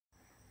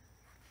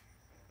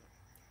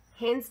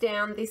Hands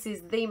down, this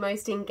is the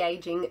most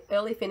engaging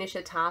early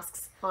finisher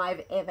tasks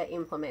I've ever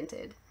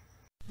implemented.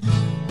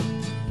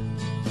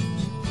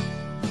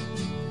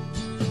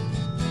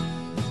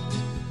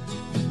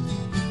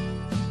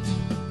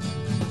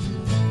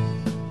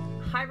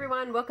 Hi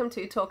everyone, welcome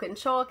to Talk and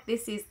Chalk.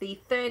 This is the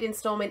third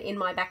installment in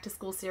my back to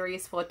school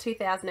series for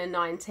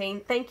 2019.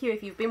 Thank you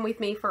if you've been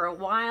with me for a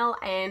while,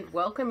 and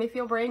welcome if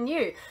you're brand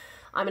new.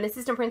 I'm an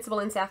assistant principal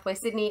in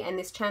Southwest Sydney, and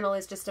this channel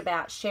is just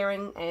about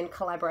sharing and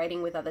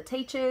collaborating with other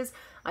teachers.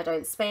 I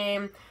don't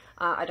spam,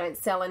 I don't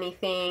sell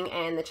anything,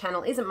 and the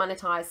channel isn't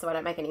monetized, so I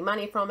don't make any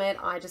money from it.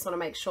 I just want to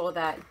make sure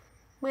that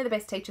we're the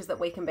best teachers that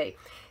we can be.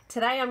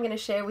 Today I'm going to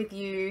share with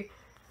you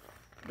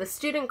the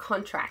student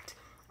contract.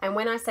 And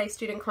when I say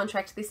student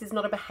contract, this is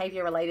not a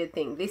behavior related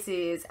thing. This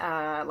is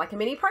like a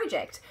mini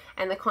project.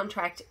 And the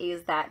contract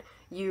is that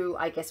you,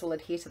 I guess, will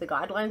adhere to the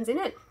guidelines in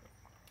it.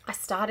 I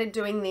started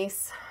doing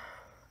this,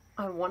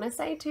 I want to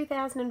say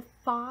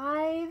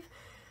 2005.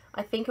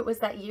 I think it was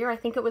that year. I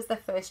think it was the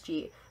first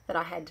year that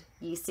I had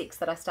year 6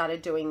 that I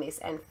started doing this.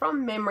 And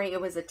from memory, it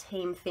was a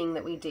team thing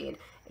that we did.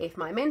 If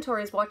my mentor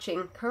is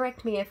watching,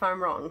 correct me if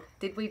I'm wrong.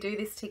 Did we do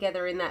this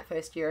together in that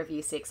first year of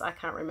year 6? I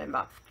can't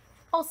remember.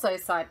 Also,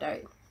 side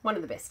note, one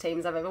of the best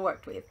teams I've ever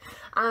worked with.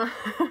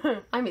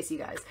 I miss you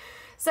guys.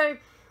 So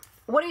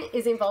what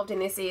is involved in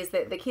this is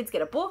that the kids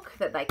get a book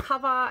that they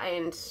cover,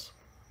 and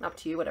up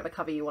to you whatever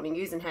cover you want to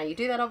use and how you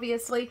do that,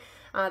 obviously.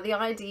 The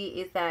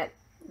idea is that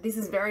this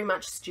is very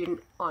much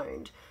student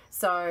owned.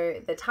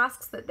 So the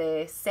tasks that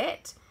they're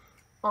set,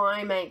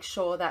 I make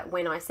sure that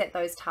when I set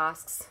those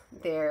tasks,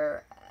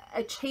 they're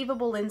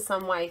achievable in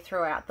some way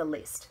throughout the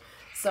list.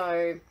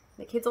 So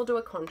the kids will do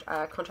a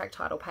contract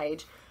title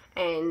page,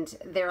 and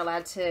they're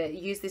allowed to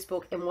use this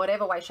book in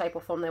whatever way, shape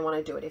or form they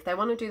want to do it. If they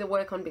want to do the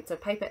work on bits of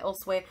paper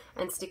elsewhere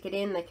and stick it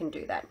in, they can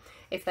do that.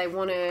 If they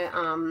want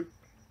to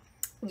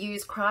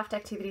use craft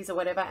activities or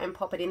whatever and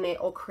pop it in there,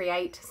 or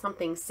create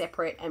something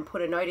separate and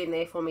put a note in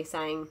there for me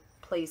saying,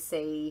 please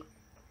see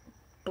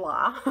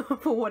blah,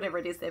 for whatever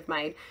it is they've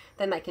made,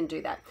 then they can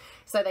do that.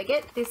 So they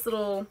get this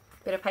little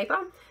bit of paper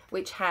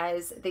which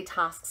has the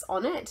tasks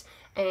on it,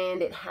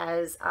 and it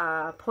has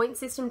a point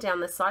system down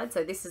the side.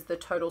 So this is the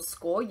total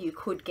score you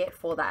could get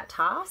for that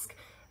task,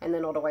 and they're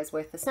not always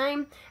worth the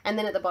same. And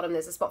then at the bottom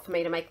there's a spot for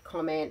me to make a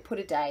comment, put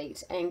a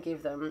date, and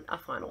give them a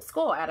final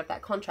score out of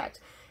that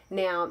contract.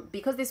 Now,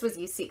 because this was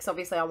year 6,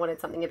 obviously I wanted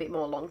something a bit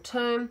more long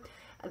term.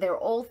 They're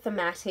all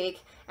thematic,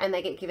 and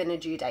they get given a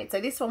due date. So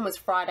this one was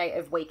Friday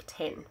of week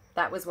 10.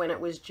 That was when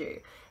it was due.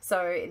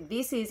 So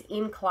this is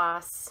in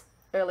class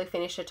early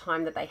finisher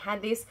time that they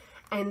had this.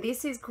 And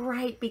this is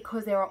great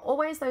because there are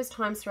always those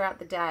times throughout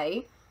the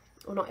day,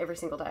 well, not every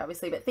single day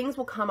obviously, but things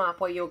will come up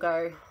where you'll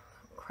go,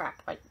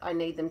 crap, I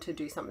need them to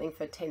do something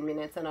for 10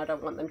 minutes and I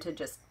don't want them to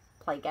just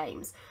play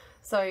games.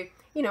 So,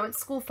 you know, it's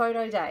school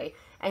photo day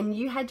and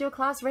you had your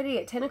class ready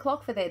at 10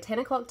 o'clock for their 10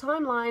 o'clock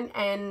timeline,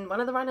 and one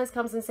of the runners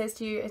comes and says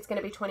to you, it's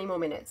going to be 20 more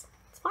minutes.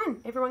 It's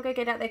fine. Everyone go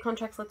get out their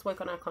contracts. Let's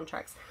work on our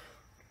contracts.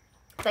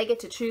 They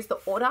get to choose the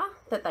order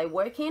that they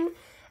work in,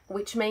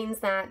 which means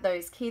that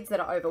those kids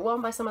that are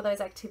overwhelmed by some of those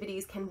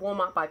activities can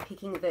warm up by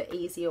picking the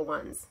easier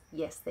ones.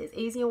 Yes, there's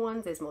easier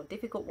ones, there's more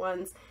difficult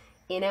ones.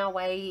 In our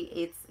way,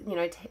 it's, you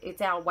know,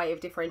 it's our way of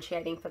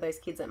differentiating for those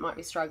kids that might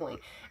be struggling.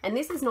 And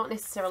this is not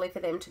necessarily for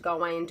them to go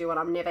away and do, and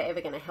I'm never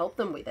ever going to help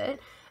them with it.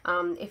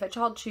 If a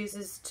child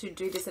chooses to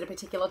do this at a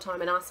particular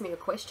time and asks me a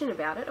question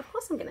about it, of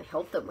course I'm going to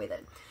help them with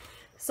it.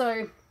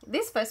 So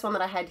this first one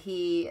that I had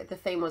here, the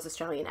theme was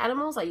Australian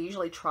animals. I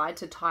usually tried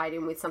to tie it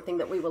in with something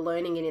that we were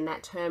learning in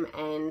that term,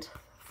 and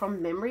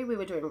from memory we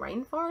were doing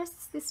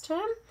rainforests this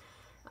term.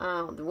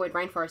 The word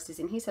rainforest is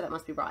in here, so that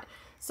must be right.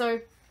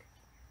 So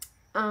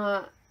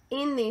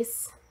in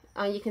this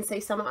you can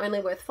see some are only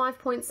worth 5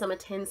 points, some are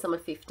 10, some are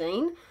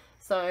 15.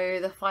 So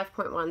the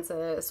 5-point ones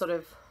are sort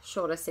of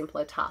shorter,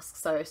 simpler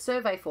tasks. So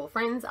survey 4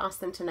 friends, ask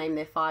them to name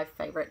their 5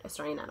 favourite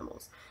Australian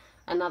animals.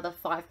 Another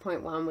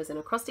 5.1 was an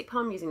acrostic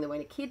poem using the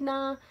word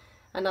echidna.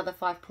 Another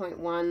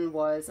 5.1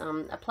 was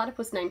a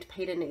platypus named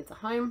Peter needs a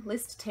home.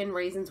 List 10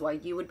 reasons why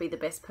you would be the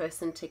best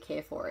person to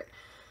care for it.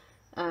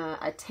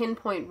 A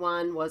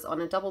 10.1 was on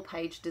a double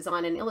page,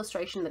 design an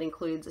illustration that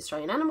includes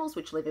Australian animals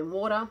which live in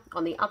water.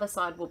 On the other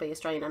side will be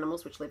Australian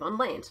animals which live on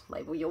land.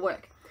 Label your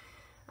work.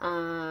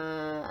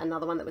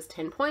 Another one that was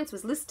 10 points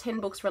was list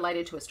 10 books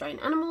related to Australian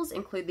animals,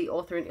 include the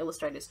author and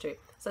illustrators too.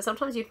 So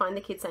sometimes you find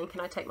the kids saying, can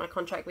I take my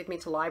contract with me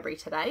to library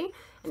today?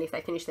 And if they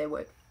finish their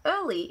work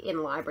early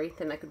in library,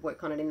 then they could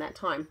work on it in that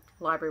time.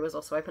 Library was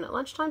also open at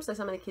lunchtime, so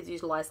some of the kids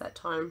utilised that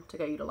time to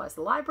go utilise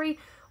the library,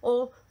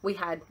 or we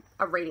had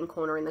a reading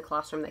corner in the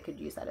classroom that could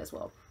use that as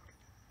well.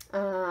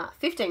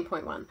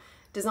 15.1.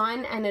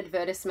 Design an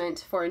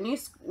advertisement for a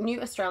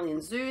new Australian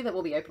zoo that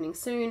will be opening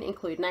soon.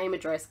 Include name,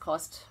 address,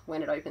 cost,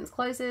 when it opens,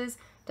 closes.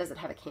 Does it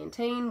have a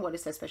canteen? What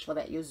is so special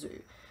about your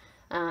zoo?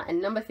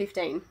 And number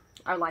 15,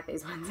 I like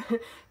these ones.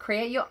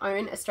 Create your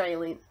own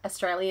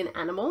Australian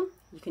animal.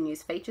 You can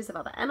use features of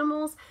other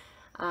animals.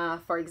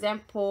 For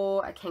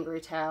example, a kangaroo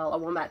tail, a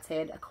wombat's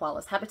head, a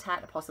koala's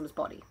habitat, a possum's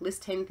body.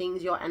 List 10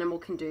 things your animal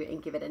can do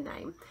and give it a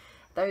name.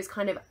 those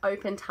kind of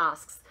open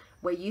tasks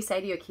where you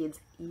say to your kids,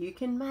 you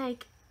can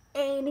make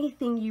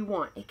anything you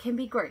want. It can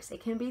be gross,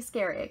 it can be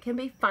scary, it can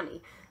be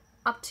funny,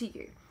 up to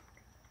you.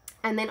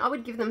 And then I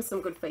would give them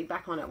some good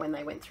feedback on it when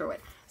they went through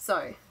it.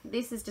 So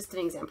this is just an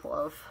example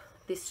of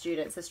this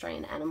student's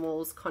Australian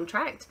Animals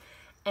contract,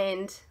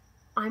 and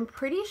I'm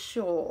pretty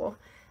sure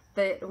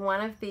that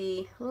one of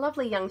the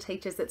lovely young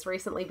teachers that's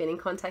recently been in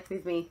contact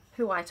with me,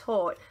 who I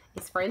taught,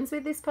 is friends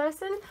with this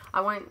person.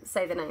 I won't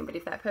say the name, but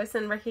if that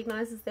person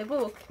recognises their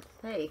book,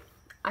 hey,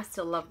 I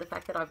still love the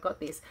fact that I've got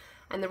this.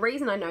 And the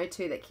reason I know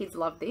too that kids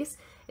love this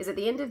is at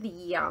the end of the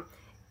year,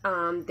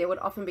 there would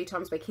often be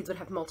times where kids would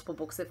have multiple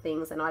books of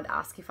things, and I'd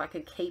ask if I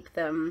could keep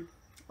them,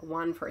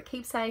 one for a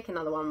keepsake,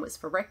 another one was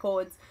for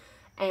records.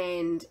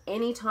 And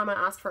anytime I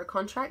asked for a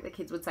contract, the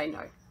kids would say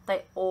no.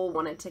 They all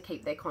wanted to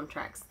keep their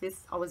contracts.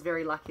 I was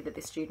very lucky that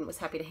this student was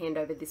happy to hand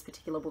over this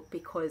particular book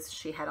because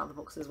she had other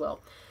books as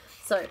well.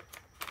 So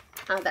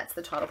that's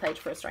the title page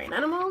for Australian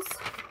Animals.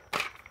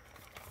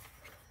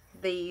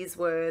 These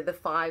were the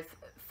 5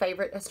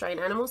 favourite Australian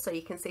animals. So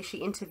you can see she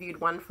interviewed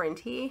one friend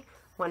here,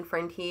 one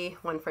friend here,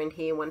 one friend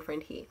here, one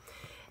friend here.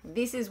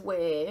 This is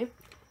where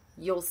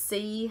you'll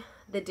see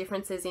the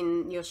differences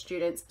in your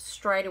students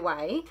straight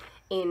away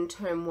in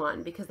term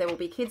 1, because there will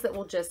be kids that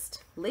will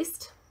just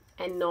list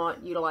and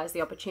not utilize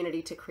the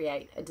opportunity to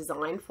create a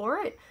design for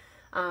it.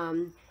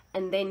 And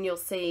then you'll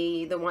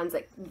see the ones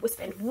that will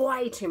spend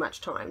way too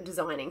much time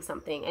designing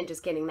something and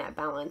just getting that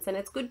balance. And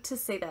it's good to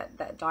see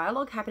that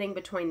dialogue happening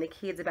between the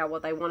kids about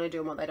what they want to do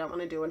and what they don't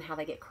want to do and how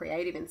they get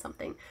creative in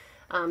something.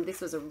 This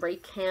was a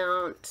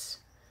recount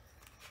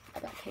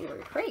about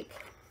Kangaroo Creek.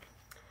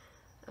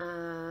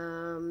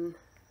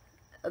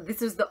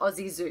 This is the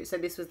Aussie Zoo. So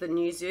this was the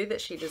new zoo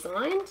that she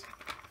designed.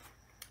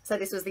 So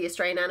this was the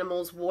Australian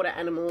animals, water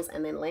animals,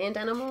 and then land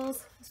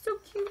animals. So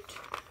cute.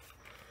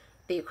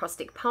 The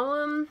acrostic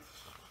poem.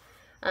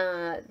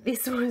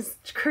 This was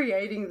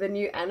creating the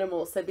new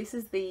animals. So this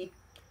is the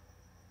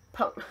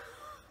Poenga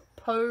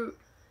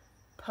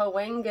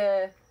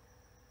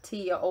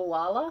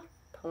Tiawala.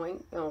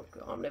 Oh,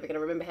 I'm never going to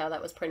remember how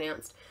that was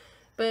pronounced.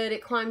 But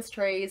it climbs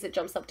trees, it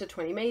jumps up to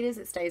 20 meters,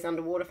 it stays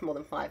underwater for more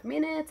than 5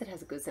 minutes, it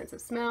has a good sense of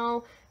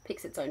smell,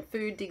 picks its own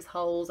food, digs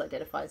holes,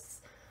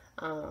 identifies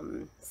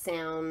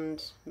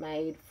sound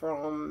made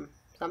from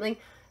something,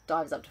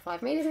 dives up to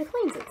 5 meters and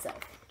cleans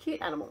itself.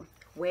 Cute animal.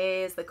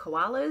 Where's the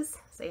koalas?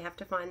 So you have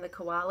to find the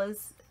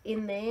koalas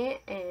in there,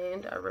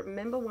 and I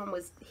remember one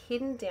was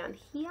hidden down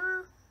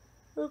here,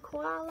 little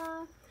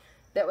koala.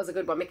 That was a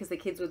good one because the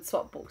kids would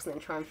swap books and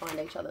then try and find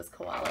each other's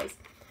koalas.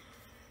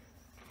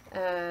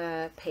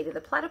 Peter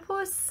the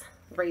Platypus,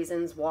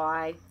 reasons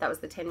why, that was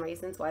the 10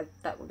 reasons why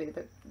that would be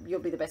you'll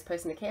be the best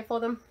person to care for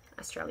them.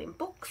 Australian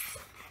books.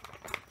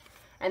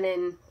 And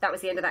then that was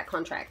the end of that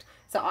contract.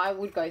 So I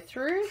would go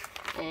through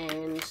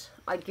and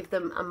I'd give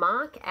them a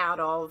mark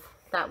out of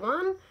that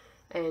one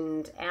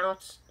and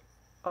out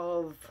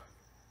of,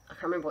 I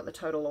can't remember what the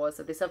total was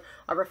of this.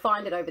 I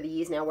refined it over the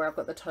years now where I've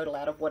got the total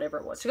out of whatever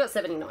it was. She got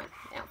 79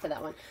 out for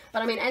that one.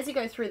 But I mean, as you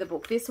go through the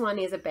book, this one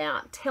is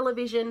about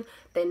television.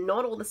 They're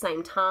not all the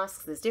same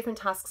tasks. There's different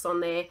tasks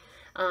on there.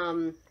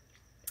 And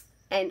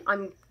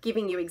I'm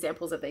giving you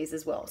examples of these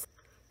as well.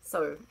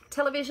 So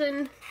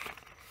television.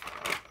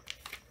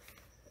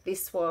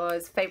 This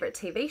was favourite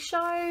TV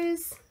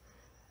shows.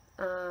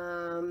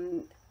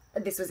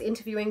 This was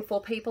interviewing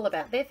 4 people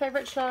about their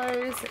favourite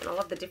shows, and I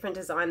love the different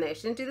design there.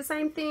 She didn't do the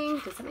same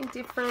thing, did something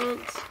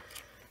different.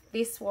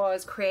 This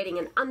was creating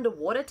an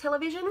underwater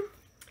television.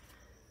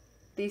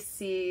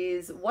 This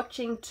is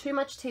watching too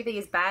much TV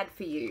is bad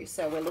for you.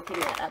 So we're looking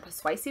at a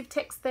persuasive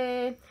text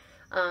there.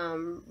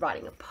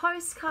 Writing a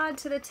postcard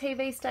to the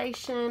TV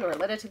station or a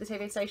letter to the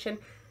TV station,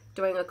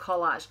 doing a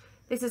collage.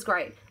 This is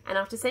great. And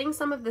after seeing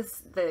some of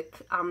the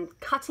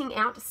cutting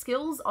out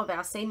skills of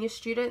our senior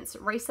students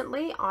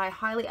recently, I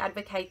highly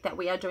advocate that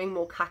we are doing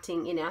more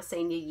cutting in our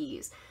senior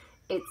years.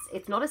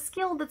 It's not a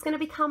skill that's going to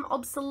become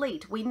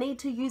obsolete. We need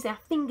to use our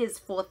fingers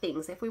for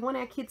things. If we want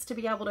our kids to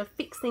be able to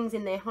fix things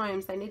in their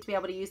homes, they need to be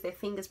able to use their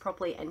fingers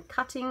properly, and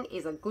cutting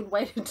is a good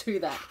way to do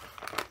that.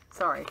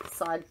 Sorry,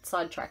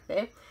 sidetrack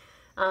there.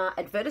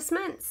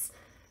 Advertisements,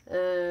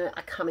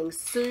 a coming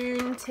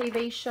soon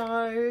TV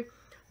show,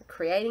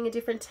 creating a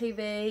different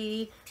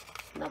TV,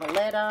 another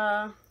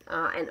letter,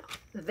 and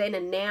then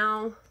and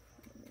now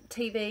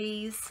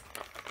TVs,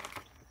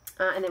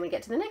 and then we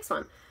get to the next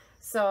one.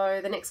 So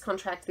the next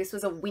contract, this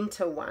was a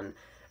winter one.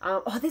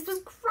 Oh, this was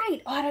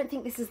great. Oh, I don't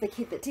think this is the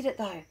kid that did it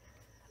though.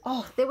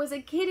 Oh, there was a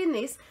kid in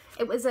this.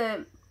 It was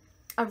a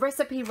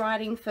recipe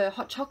writing for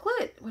hot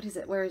chocolate. What is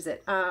it? Where is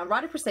it?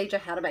 Write a procedure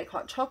how to make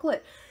hot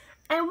chocolate.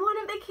 And one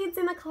of the kids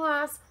in the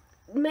class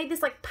made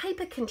this like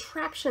paper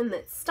contraption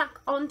that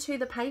stuck onto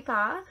the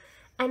paper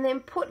and then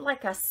put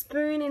like a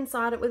spoon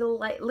inside it with a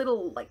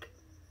little like,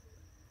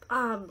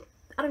 I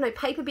don't know,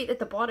 paper bit at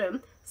the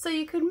bottom so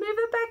you could move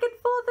it back and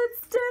forth and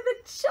stir the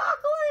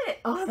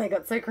chocolate. Oh, they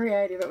got so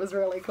creative. It was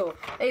really cool.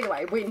 Either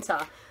way, winter.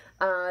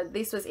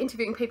 This was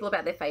interviewing people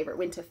about their favourite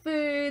winter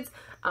foods,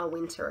 a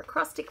winter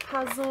acrostic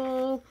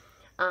puzzle,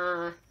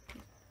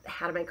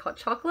 how to make hot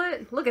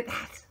chocolate. Look at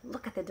that.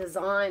 Look at the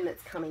design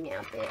that's coming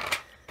out there.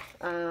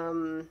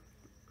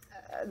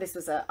 This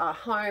was a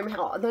home.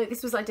 No,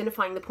 this was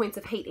identifying the points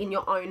of heat in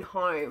your own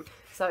home.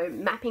 So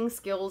mapping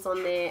skills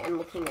on there and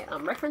looking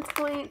at reference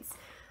points,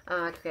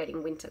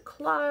 creating winter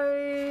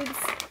clothes,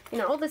 you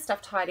know, all this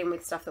stuff tied in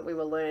with stuff that we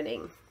were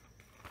learning.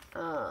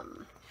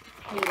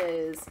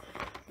 Heaters.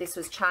 This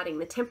was charting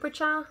the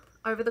temperature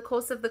over the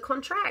course of the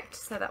contract.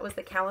 So that was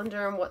the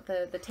calendar and what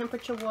the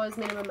temperature was,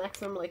 minimum,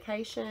 maximum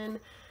location.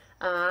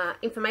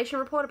 Information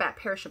report about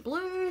Perisher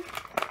Blue.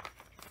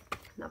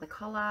 Another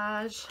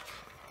collage.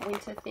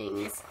 Winter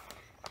things.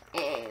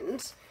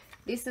 And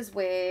this is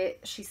where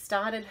she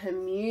started her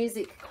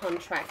music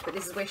contract, but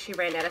this is where she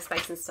ran out of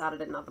space and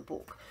started another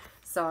book.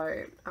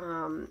 So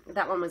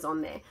that one was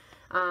on there.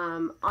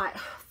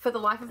 For the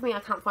life of me, I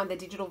can't find the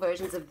digital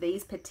versions of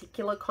these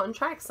particular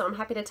contracts, so I'm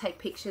happy to take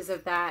pictures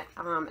of that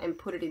and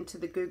put it into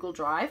the Google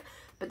Drive.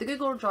 But the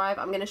Google Drive,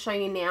 I'm going to show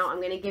you now. I'm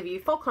going to give you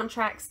 4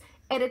 contracts,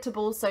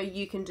 editable, so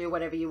you can do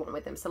whatever you want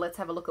with them. So let's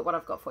have a look at what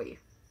I've got for you.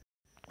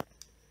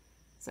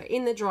 So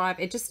in the Drive,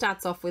 it just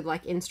starts off with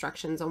like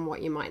instructions on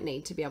what you might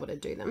need to be able to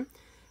do them.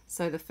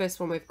 So the first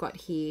one we've got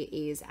here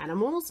is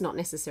animals, not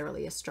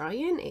necessarily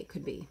Australian. It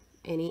could be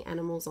any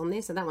animals on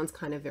there. So that one's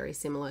kind of very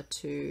similar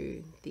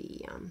to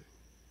the,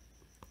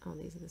 oh,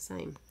 these are the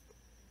same.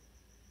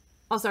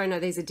 Oh, sorry, no,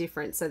 these are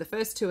different. So the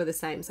first 2 are the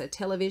same. So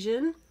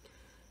television,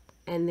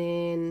 and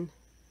then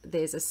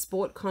there's a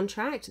sport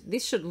contract.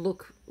 This should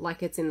look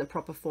like it's in the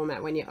proper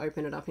format when you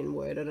open it up in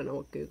Word. I don't know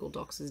what Google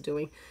Docs is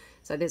doing.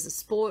 So there's a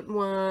sport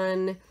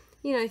one,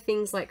 you know,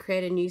 things like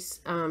create a new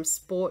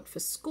sport for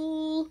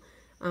school,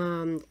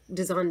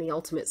 design the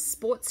ultimate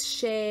sports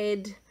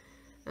shed,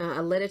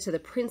 a letter to the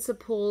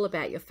principal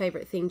about your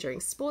favorite thing during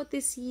sport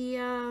this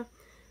year.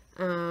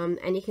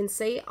 And you can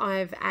see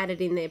I've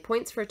added in there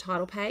points for a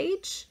title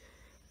page,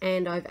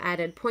 and I've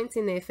added points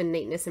in there for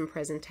neatness and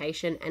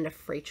presentation, and a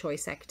free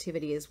choice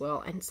activity as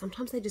well. And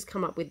sometimes they just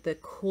come up with the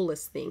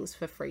coolest things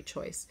for free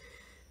choice.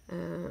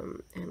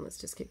 And let's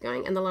just keep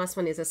going. And the last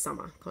one is a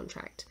summer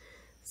contract.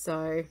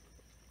 So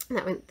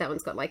that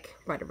one's got like,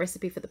 write a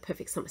recipe for the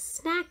perfect summer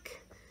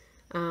snack,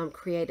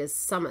 create a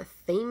summer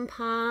theme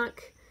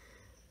park,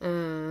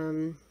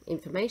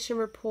 information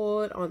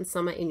report on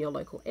summer in your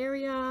local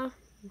area,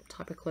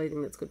 type of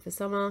clothing that's good for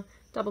summer,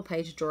 double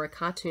page, draw a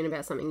cartoon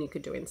about something you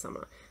could do in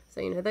summer.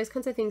 So, you know, those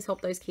kinds of things help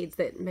those kids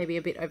that may be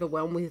a bit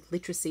overwhelmed with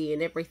literacy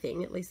and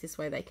everything. At least this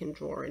way they can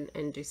draw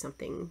and do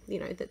something, you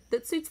know,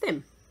 that suits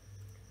them.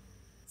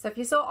 So if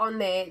you saw on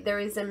there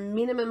is a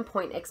minimum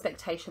point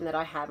expectation that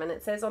I have, and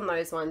it says on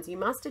those ones, you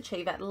must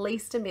achieve at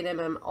least a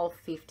minimum of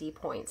 50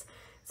 points.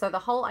 So the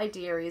whole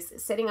idea is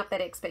setting up that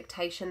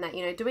expectation that,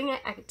 you know, doing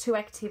 2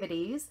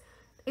 activities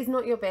is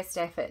not your best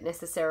effort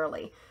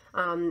necessarily.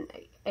 And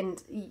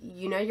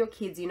you know your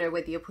kids, you know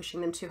whether you're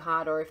pushing them too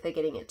hard or if they're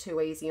getting it too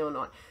easy or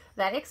not.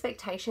 That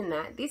expectation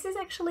that this is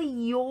actually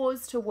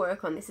yours to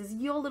work on. This is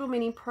your little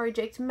mini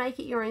project. Make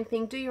it your own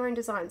thing. Do your own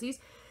designs.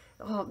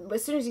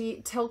 As soon as you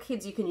tell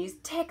kids you can use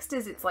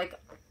texters, it's like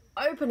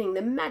opening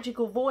the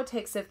magical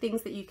vortex of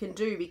things that you can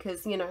do,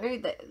 because, you know,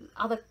 that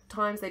other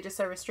times they're just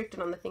so restricted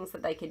on the things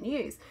that they can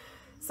use.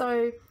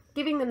 So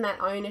giving them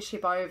that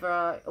ownership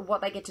over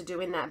what they get to do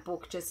in that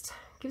book just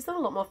gives them a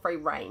lot more free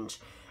range.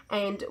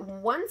 And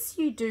once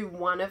you do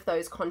one of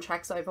those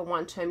contracts over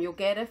one term, you'll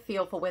get a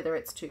feel for whether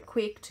it's too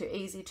quick, too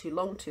easy, too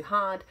long, too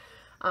hard,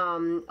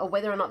 or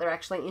whether or not they're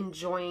actually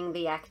enjoying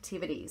the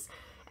activities.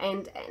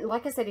 And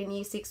like I said, in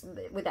Year 6,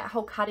 with that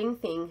whole cutting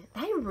thing,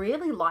 they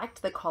really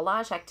liked the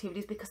collage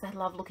activities because they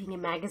love looking in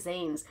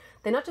magazines.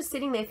 They're not just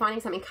sitting there finding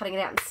something, cutting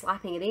it out and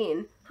slapping it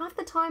in. Half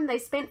the time they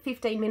spent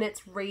 15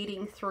 minutes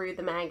reading through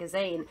the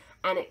magazine,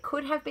 and it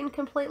could have been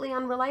completely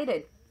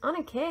unrelated. I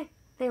don't care.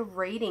 They're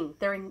reading.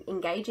 They're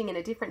engaging in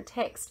a different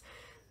text.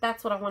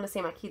 That's what I want to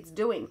see my kids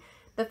doing.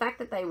 The fact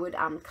that they would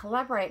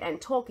collaborate and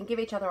talk and give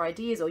each other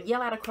ideas or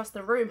yell out across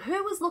the room,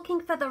 who was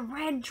looking for the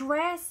red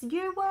dress?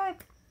 You were.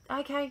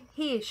 Okay,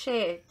 here,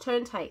 share,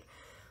 turn take,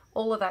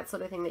 all of that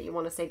sort of thing that you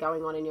want to see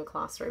going on in your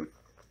classroom.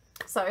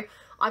 So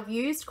I've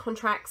used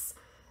contracts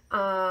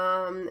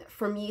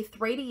from Year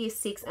 3 to Year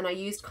 6, and I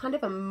used kind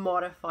of a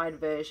modified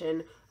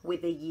version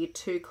with the Year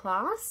 2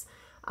 class.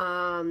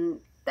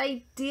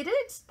 They did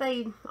it.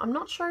 I'm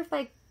not sure if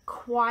they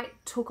quite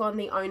took on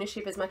the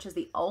ownership as much as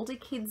the older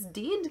kids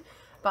did,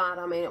 but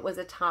I mean, it was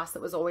a task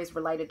that was always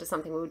related to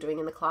something we were doing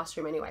in the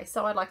classroom anyway.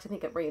 So I'd like to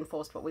think it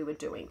reinforced what we were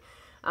doing.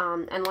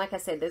 And like I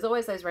said, there's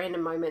always those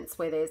random moments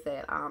where there's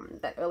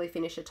that early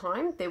finisher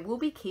time. There will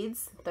be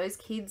kids, those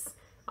kids,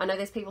 I know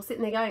there's people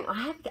sitting there going,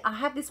 I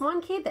have this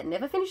one kid that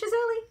never finishes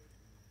early,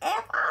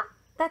 ever.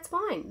 That's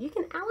fine. You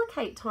can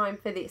allocate time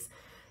for this.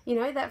 You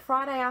know, that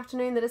Friday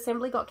afternoon that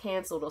assembly got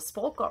cancelled or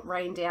sport got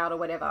rained out or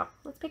whatever.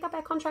 Let's pick up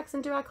our contracts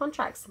and do our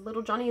contracts.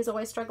 Little Johnny is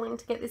always struggling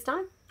to get this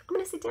done. I'm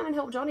going to sit down and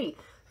help Johnny.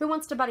 Who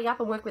wants to buddy up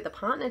and work with a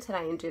partner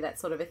today and do that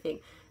sort of a thing?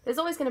 There's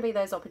always going to be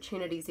those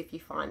opportunities if you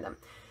find them.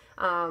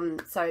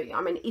 So,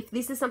 I mean, if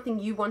this is something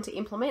you want to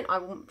implement,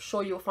 I'm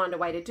sure you'll find a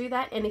way to do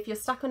that. And if you're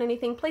stuck on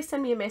anything, please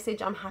send me a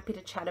message. I'm happy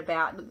to chat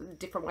about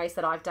different ways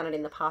that I've done it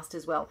in the past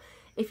as well.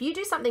 If you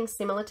do something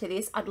similar to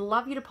this, I'd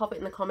love you to pop it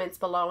in the comments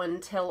below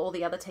and tell all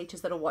the other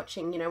teachers that are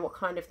watching, you know, what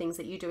kind of things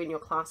that you do in your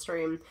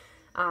classroom,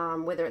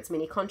 whether it's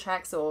mini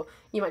contracts, or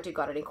you might do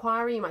guided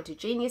inquiry, you might do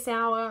Genius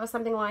Hour or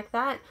something like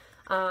that.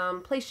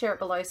 Please share it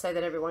below so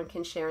that everyone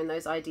can share in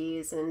those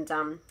ideas and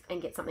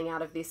get something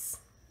out of this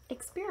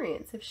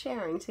experience of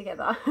sharing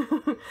together.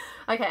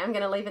 Okay, I'm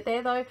going to leave it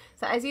there though.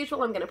 So as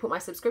usual, I'm going to put my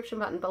subscription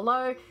button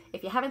below.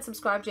 If you haven't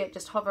subscribed yet,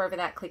 just hover over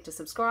that, click to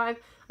subscribe.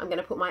 I'm going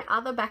to put my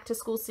other back to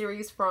school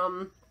series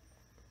from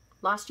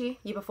last year,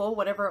 year before,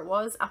 whatever it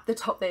was, up the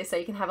top there, so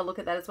you can have a look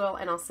at that as well.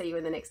 And I'll see you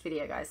in the next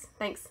video, guys.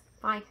 Thanks.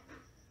 Bye.